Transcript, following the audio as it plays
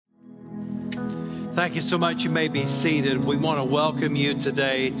Thank you so much. You may be seated. We want to welcome you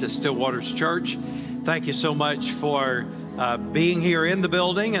today to Stillwaters Church. Thank you so much for being here in the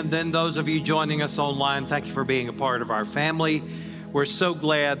building, and then those of you joining us online, thank you for being a part of our family. We're so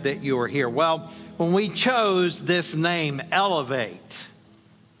glad that you are here. Well, when we chose this name, Elevate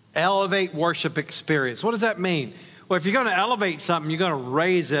Worship Experience, what does that mean? Well, if you're going to elevate something, you're going to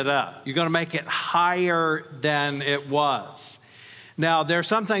raise it up. You're going to make it higher than it was. Now, there are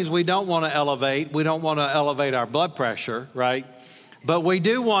some things we don't want to elevate. We don't want to elevate our blood pressure, right? But we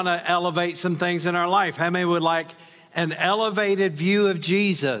do want to elevate some things in our life. How many would like an elevated view of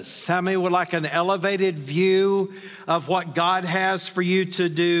Jesus? How many would like an elevated view of what God has for you to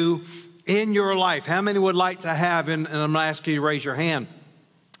do in your life? How many would like to have, and I'm going to ask you to raise your hand,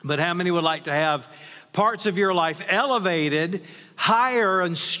 but how many would like to have parts of your life elevated higher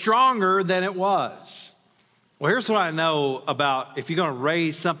and stronger than it was? Well, here's what I know about if you're going to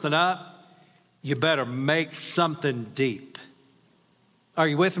raise something up, you better make something deep. Are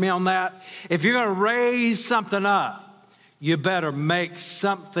you with me on that? If you're going to raise something up, you better make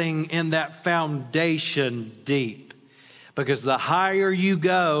something in that foundation deep. Because the higher you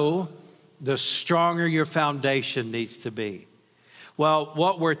go, the stronger your foundation needs to be. Well,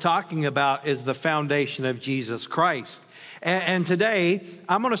 what we're talking about is the foundation of Jesus Christ. And today,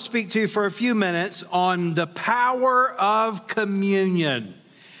 I'm going to speak to you for a few minutes on the power of communion.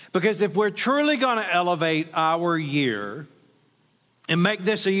 Because if we're truly going to elevate our year and make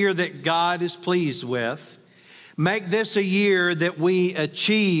this a year that God is pleased with, make this a year that we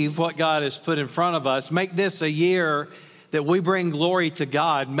achieve what God has put in front of us, make this a year that we bring glory to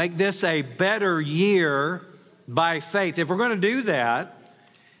God, make this a better year by faith. If we're going to do that,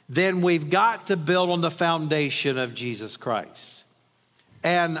 then we've got to build on the foundation of Jesus Christ.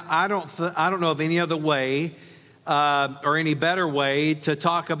 And I don't know of any other way or any better way to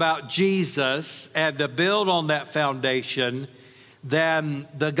talk about Jesus and to build on that foundation than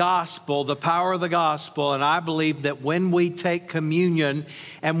the gospel, the power of the gospel. And I believe that when we take communion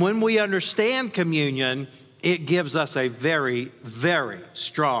and when we understand communion, it gives us a very, very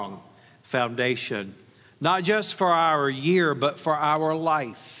strong foundation, not just for our year, but for our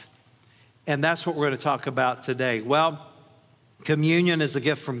life. And that's what we're going to talk about today. Well, communion is a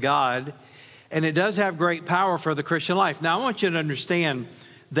gift from God, and it does have great power for the Christian life. Now, I want you to understand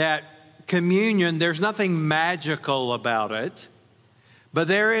that communion, there's nothing magical about it, but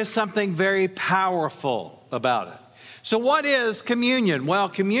there is something very powerful about it. So what is communion? Well,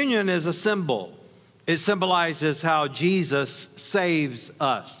 communion is a symbol. It symbolizes how Jesus saves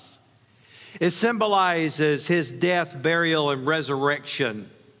us. It symbolizes his death, burial, and resurrection.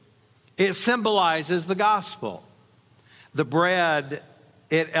 It symbolizes the gospel. The bread,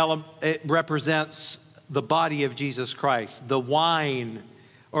 it represents the body of Jesus Christ. The wine,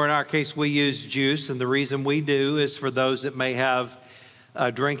 or in our case, we use juice, and the reason we do is for those that may have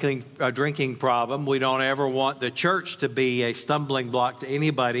a drinking problem. We don't ever want the church to be a stumbling block to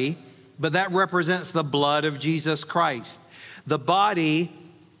anybody, but that represents the blood of Jesus Christ. The body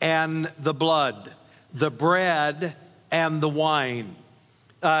and the blood, the bread and the wine.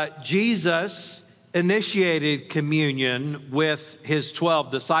 Jesus initiated communion with his 12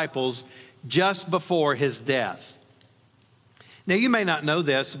 disciples just before his death. Now, you may not know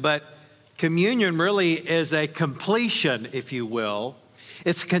this, but communion really is a completion, if you will.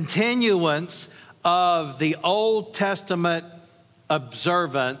 It's continuance of the Old Testament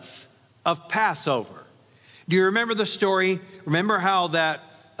observance of Passover. Do you remember the story? Remember how that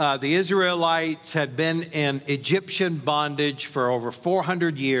the Israelites had been in Egyptian bondage for over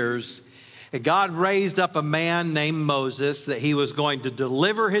 400 years. And God raised up a man named Moses that he was going to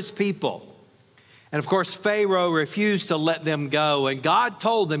deliver his people. And of course, Pharaoh refused to let them go. And God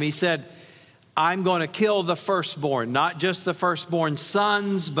told them, he said, I'm going to kill the firstborn, not just the firstborn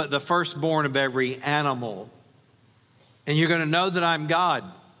sons, but the firstborn of every animal. And you're going to know that I'm God.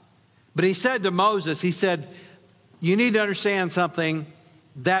 But he said to Moses, he said, you need to understand something,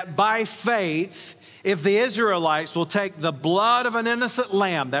 that by faith, if the Israelites will take the blood of an innocent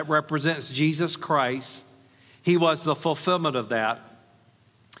lamb that represents Jesus Christ, he was the fulfillment of that.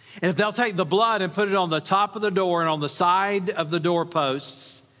 And if they'll take the blood and put it on the top of the door and on the side of the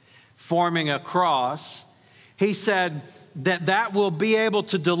doorposts, forming a cross, he said that that will be able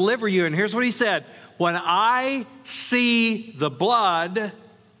to deliver you. And here's what he said, when I see the blood,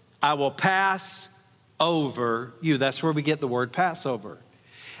 I will pass over you. That's where we get the word Passover.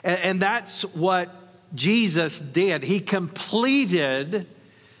 And that's what Jesus did. He completed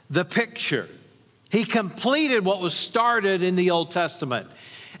the picture. He completed what was started in the Old Testament.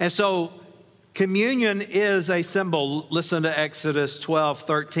 And so communion is a symbol. Listen to Exodus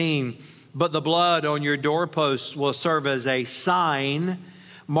 12:13. but the blood on your doorposts will serve as a sign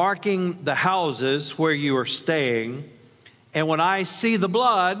marking the houses where you are staying. And when I see the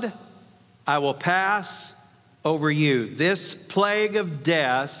blood, I will pass over you. This plague of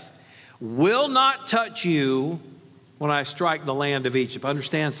death will not touch you when I strike the land of Egypt.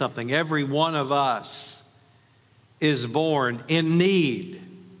 Understand something. Every one of us is born in need.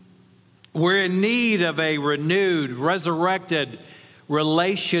 We're in need of a renewed, resurrected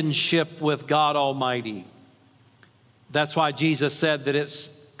relationship with God Almighty. That's why Jesus said that it's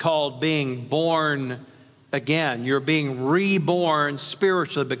called being born again. You're being reborn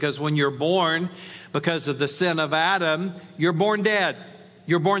spiritually, because when you're born because of the sin of Adam, you're born dead.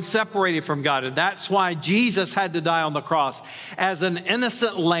 You're born separated from God. And that's why Jesus had to die on the cross as an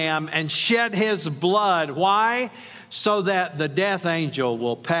innocent lamb and shed his blood. Why? So that the death angel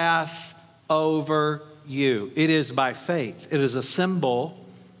will pass over you. It is by faith. It is a symbol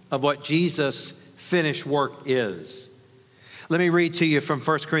of what Jesus' finished work is. Let me read to you from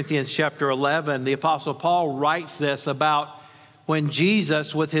 1 Corinthians chapter 11. The Apostle Paul writes this about when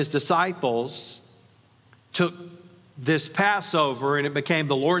Jesus with his disciples took this Passover and it became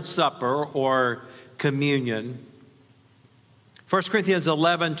the Lord's Supper or communion. 1 Corinthians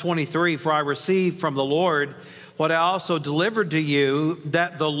 11:23, for I received from the Lord what I also delivered to you,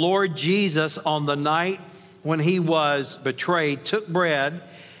 that the Lord Jesus on the night when he was betrayed took bread,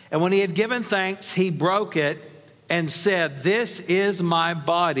 and when he had given thanks, he broke it and said, this is my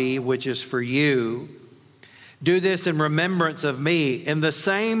body, which is for you. Do this in remembrance of me. In the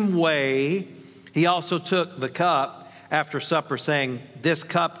same way, he also took the cup after supper, saying, this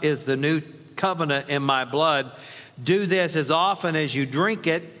cup is the new covenant in my blood. Do this as often as you drink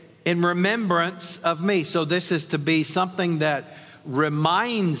it in remembrance of me. So this is to be something that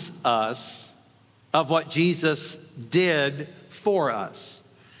reminds us of what Jesus did for us.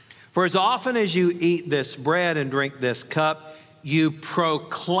 For as often as you eat this bread and drink this cup, you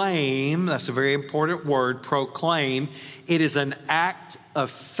proclaim, that's a very important word, proclaim. It is an act of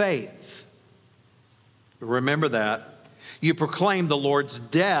faith. Remember that. You proclaim the Lord's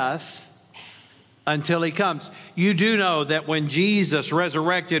death until he comes. You do know that when Jesus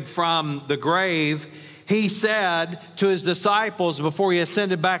resurrected from the grave, he said to his disciples before he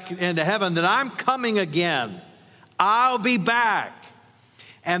ascended back into heaven that I'm coming again. I'll be back.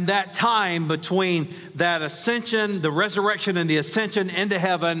 And that time between that ascension, the resurrection and the ascension into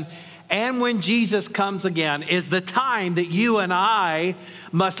heaven, and when Jesus comes again is the time that you and I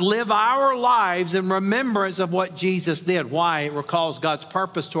must live our lives in remembrance of what Jesus did. Why? It recalls God's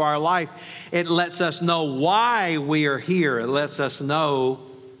purpose to our life. It lets us know why we are here. It lets us know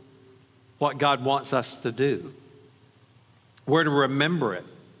what God wants us to do. We're to remember it.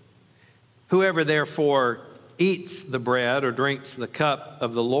 Whoever therefore eats the bread or drinks the cup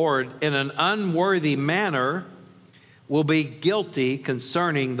of the Lord in an unworthy manner will be guilty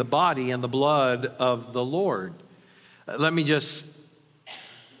concerning the body and the blood of the Lord. Let me just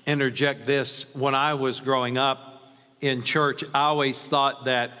interject this. When I was growing up in church, I always thought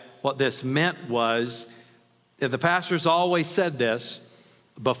that what this meant was, the pastors always said this,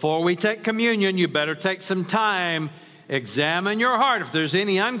 before we take communion, you better take some time, examine your heart. If there's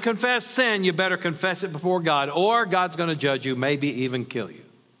any unconfessed sin, you better confess it before God, or God's going to judge you, maybe even kill you.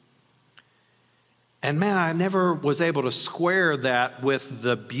 And man, I never was able to square that with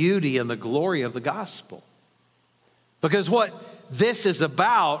the beauty and the glory of the gospel. Because what this is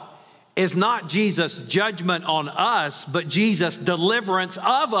about is not Jesus' judgment on us, but Jesus' deliverance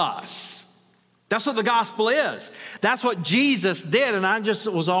of us. That's what the gospel is. That's what Jesus did, and I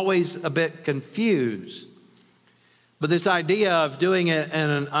just was always a bit confused. But this idea of doing it in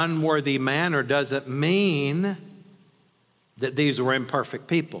an unworthy manner doesn't mean that these were imperfect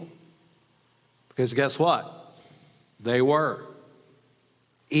people. Because guess what? They were.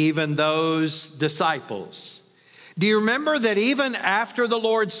 Even those disciples. Do you remember that even after the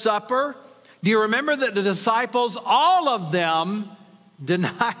Lord's Supper, do you remember that the disciples, all of them,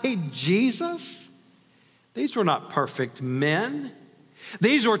 denied Jesus? These were not perfect men.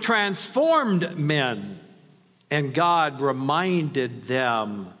 These were transformed men. And God reminded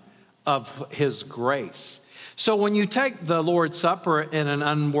them of his grace. So when you take the Lord's Supper in an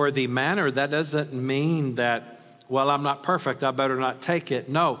unworthy manner, that doesn't mean that, well, I'm not perfect, I better not take it.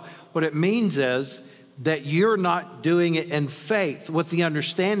 No, what it means is that you're not doing it in faith with the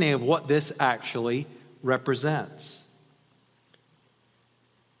understanding of what this actually represents.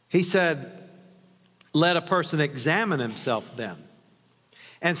 He said, let a person examine himself then.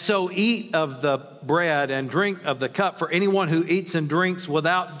 And so eat of the bread and drink of the cup. For anyone who eats and drinks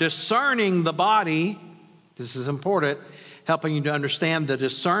without discerning the body, this is important, helping you to understand the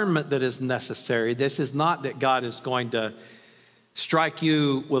discernment that is necessary. This is not that God is going to strike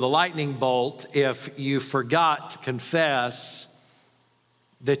you with a lightning bolt if you forgot to confess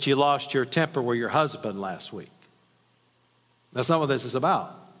that you lost your temper with your husband last week. That's not what this is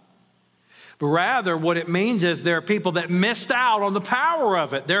about. But rather, what it means is there are people that missed out on the power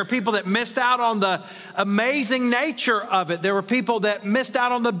of it. There are people that missed out on the amazing nature of it. There were people that missed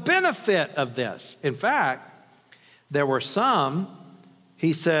out on the benefit of this. In fact, there were some,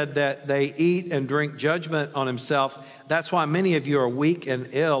 he said, that they eat and drink judgment on himself. That's why many of you are weak and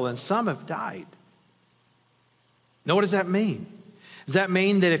ill, and some have died. Now, what does that mean? Does that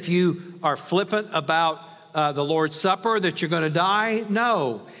mean that if you are flippant about the Lord's Supper that you're going to die?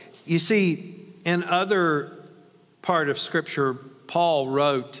 No. You see, in other part of Scripture, Paul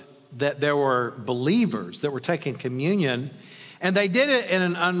wrote that there were believers that were taking communion, and they did it in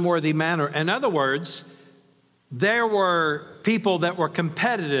an unworthy manner. In other words, there were people that were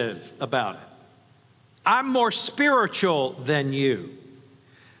competitive about it. I'm more spiritual than you.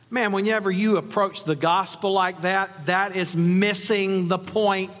 Man, whenever you approach the gospel like that, that is missing the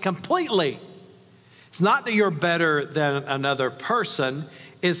point completely. It's not that you're better than another person.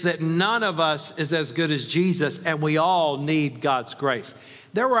 It's that none of us is as good as Jesus, and we all need God's grace.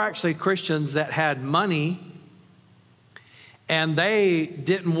 There were actually Christians that had money, and they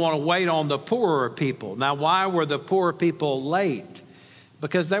didn't want to wait on the poorer people. Now, why were the poorer people late?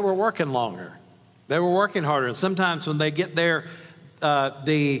 Because they were working longer. They were working harder. And sometimes when they get there,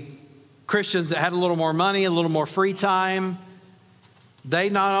 the Christians that had a little more money, a little more free time, they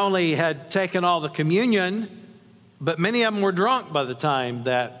not only had taken all the communion, but many of them were drunk by the time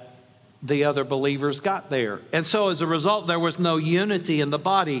that the other believers got there. And so as a result, there was no unity in the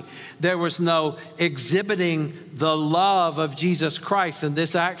body. There was no exhibiting the love of Jesus Christ. And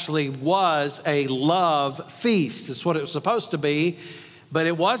this actually was a love feast. That's what it was supposed to be. But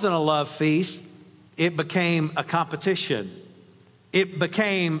it wasn't a love feast. It became a competition. It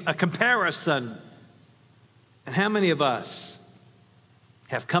became a comparison. And how many of us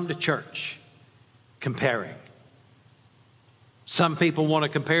have come to church comparing? Some people want to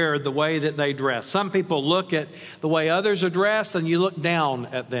compare the way that they dress. Some people look at the way others are dressed and you look down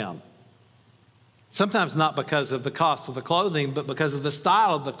at them. Sometimes not because of the cost of the clothing, but because of the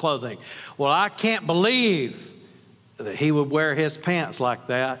style of the clothing. Well, I can't believe that he would wear his pants like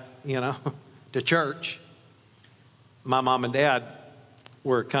that, to church. My mom and dad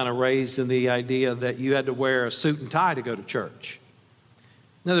were kind of raised in the idea that you had to wear a suit and tie to go to church.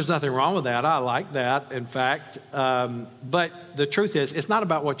 Now, there's nothing wrong with that. I like that, in fact. But the truth is, it's not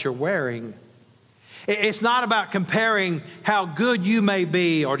about what you're wearing. It's not about comparing how good you may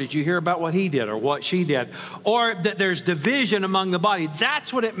be, or did you hear about what he did or what she did, or that there's division among the body.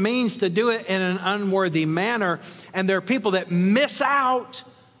 That's what it means to do it in an unworthy manner. And there are people that miss out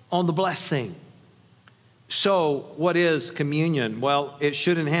on the blessing. So what is communion? Well, it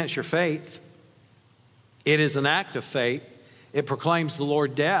should enhance your faith. It is an act of faith. It proclaims the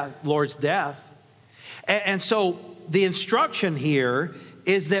Lord's death. And so the instruction here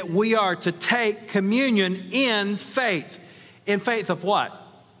is that we are to take communion in faith. In faith of what?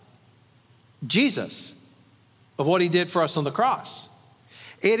 Jesus, of what he did for us on the cross.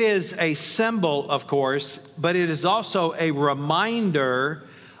 It is a symbol, of course, but it is also a reminder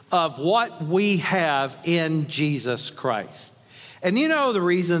of what we have in Jesus Christ. And you know the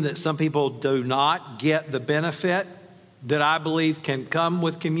reason that some people do not get the benefit that I believe can come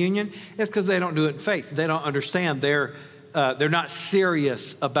with communion is because they don't do it in faith. They don't understand. They're not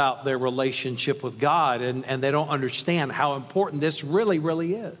serious about their relationship with God, and they don't understand how important this really,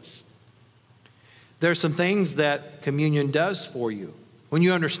 really is. There's some things that communion does for you. When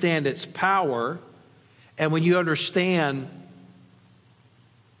you understand its power, and when you understand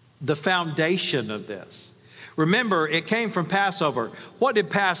the foundation of this. Remember, it came from Passover. What did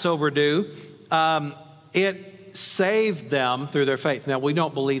Passover do? It saved them through their faith. Now, we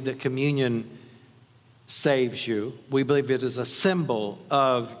don't believe that communion saves you. We believe it is a symbol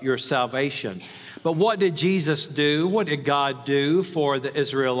of your salvation. But what did Jesus do? What did God do for the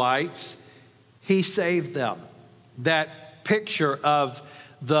Israelites? He saved them. That picture of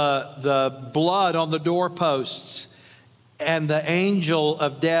the blood on the doorposts and the angel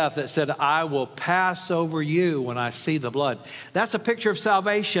of death that said, I will pass over you when I see the blood. That's a picture of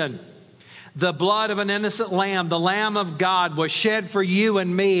salvation. The blood of an innocent lamb, the Lamb of God, was shed for you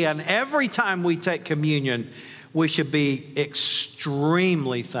and me. And every time we take communion, we should be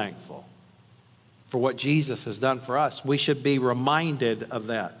extremely thankful for what Jesus has done for us. We should be reminded of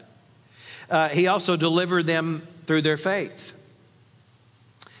that. He also delivered them through their faith.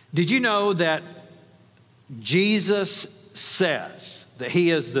 Did you know that Jesus says that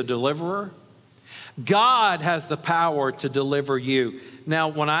he is the deliverer. God has the power to deliver you. Now,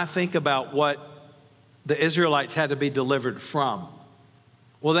 when I think about what the Israelites had to be delivered from,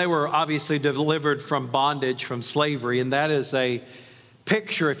 well, they were obviously delivered from bondage, from slavery, and that is a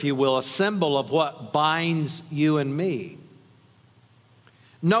picture, if you will, a symbol of what binds you and me.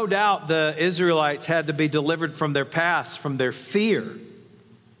 No doubt the Israelites had to be delivered from their past, from their fear.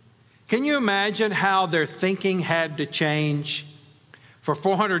 Can you imagine how their thinking had to change? For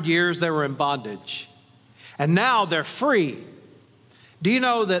 400 years they were in bondage, and now they're free. Do you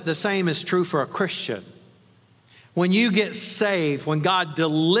know that the same is true for a Christian? When you get saved, when God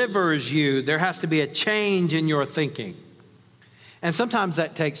delivers you, there has to be a change in your thinking. And sometimes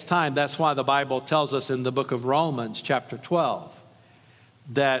that takes time. That's why the Bible tells us in the book of Romans, chapter 12,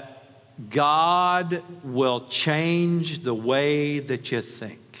 that God will change the way that you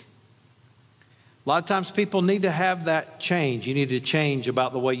think. A lot of times people need to have that change. You need to change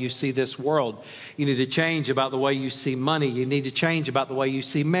about the way you see this world. You need to change about the way you see money. You need to change about the way you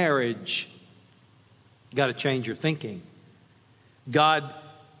see marriage. You've got to change your thinking. God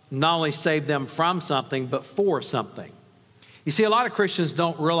not only saved them from something, but for something. You see, a lot of Christians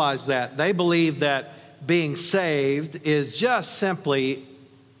don't realize that. They believe that being saved is just simply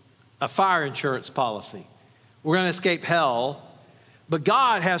a fire insurance policy. We're going to escape hell, but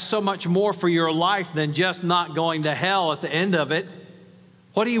God has so much more for your life than just not going to hell at the end of it.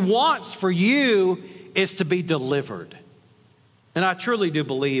 What he wants for you is to be delivered. And I truly do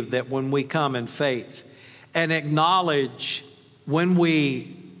believe that when we come in faith and acknowledge, when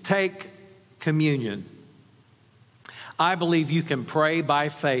we take communion, I believe you can pray by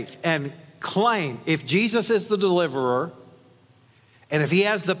faith and claim, if Jesus is the deliverer, and if he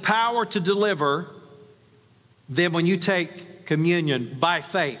has the power to deliver, then when you take communion by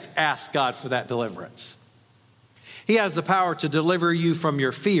faith, ask God for that deliverance. He has the power to deliver you from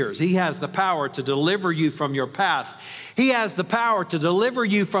your fears. He has the power to deliver you from your past. He has the power to deliver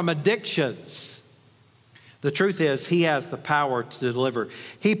you from addictions. The truth is, he has the power to deliver.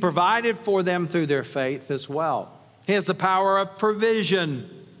 He provided for them through their faith as well. He has the power of provision.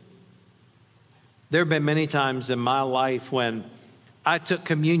 There have been many times in my life when I took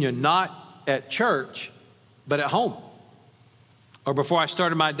communion, not at church, but at home, or before I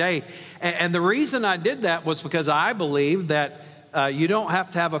started my day. And the reason I did that was because I believe that you don't have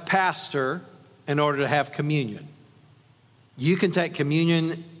to have a pastor in order to have communion. You can take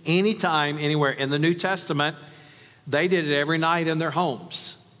communion anytime, anywhere. In the New Testament, they did it every night in their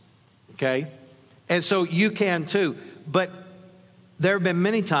homes, okay? And so you can too. But there have been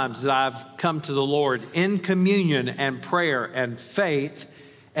many times that I've come to the Lord in communion and prayer and faith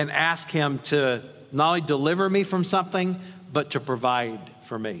and asked him to not only deliver me from something, but to provide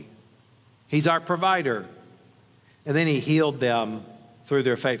for me. He's our provider. And then he healed them through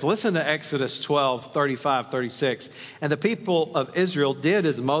their faith. Listen to Exodus 12, 35, 36. And the people of Israel did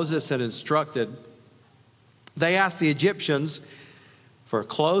as Moses had instructed. They asked the Egyptians for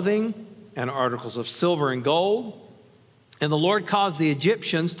clothing and articles of silver and gold. And the Lord caused the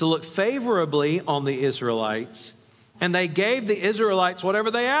Egyptians to look favorably on the Israelites. And they gave the Israelites whatever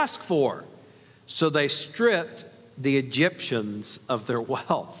they asked for. So they stripped the Egyptians of their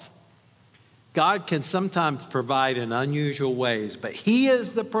wealth. God can sometimes provide in unusual ways, but he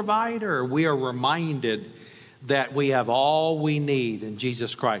is the provider. We are reminded that we have all we need in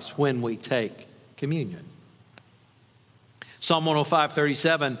Jesus Christ when we take communion. Psalm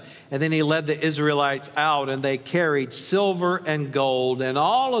 105:37, and then he led the Israelites out, and they carried silver and gold, and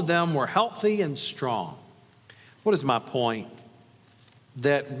all of them were healthy and strong. What is my point?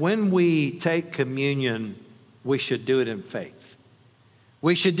 That when we take communion, we should do it in faith.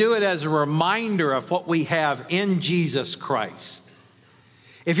 We should do it as a reminder of what we have in Jesus Christ.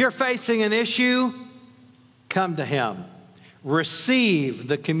 If you're facing an issue, come to him. Receive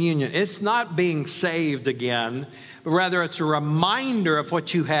the communion. It's not being saved again, but rather it's a reminder of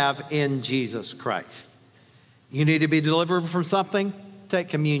what you have in Jesus Christ. You need to be delivered from something? Take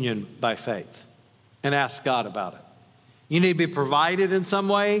communion by faith and ask God about it. You need to be provided in some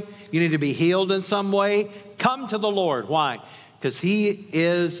way. You need to be healed in some way. Come to the Lord. Why? Because he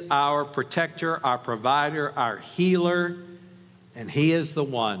is our protector, our provider, our healer, and he is the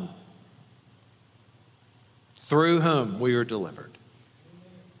one through whom we are delivered.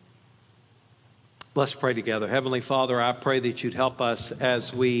 Let's pray together. Heavenly Father, I pray that you'd help us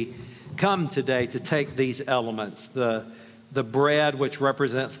as we come today to take these elements, the bread which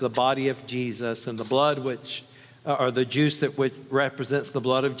represents the body of Jesus, and the blood or the juice that which represents the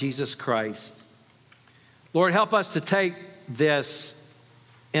blood of Jesus Christ. Lord, help us to take this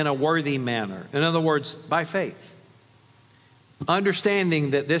in a worthy manner. In other words, by faith.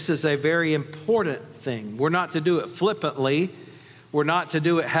 understanding that this is a very important thing. We're not to do it flippantly. We're not to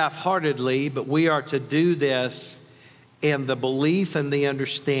do it half-heartedly, but we are to do this in the belief and the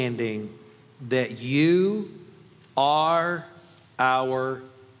understanding that you are our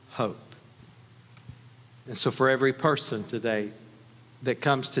hope. And so for every person today that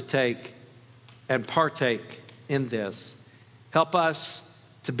comes to take and partake in this, help us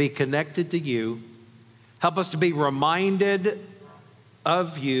to be connected to you. Help us to be reminded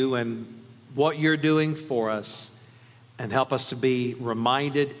of you and what you're doing for us. And help us to be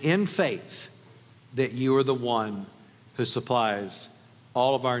reminded in faith that you are the one who supplies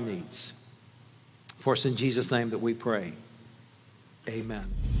all of our needs. For it's in Jesus' name that we pray. Amen.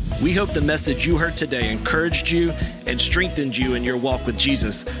 We hope the message you heard today encouraged you and strengthened you in your walk with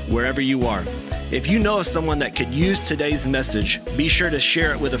Jesus wherever you are. If you know of someone that could use today's message, be sure to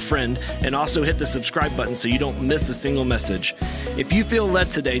share it with a friend and also hit the subscribe button so you don't miss a single message. If you feel led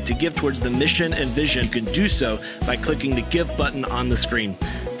today to give towards the mission and vision, you can do so by clicking the Give button on the screen.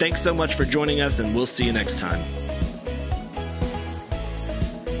 Thanks so much for joining us, and we'll see you next time.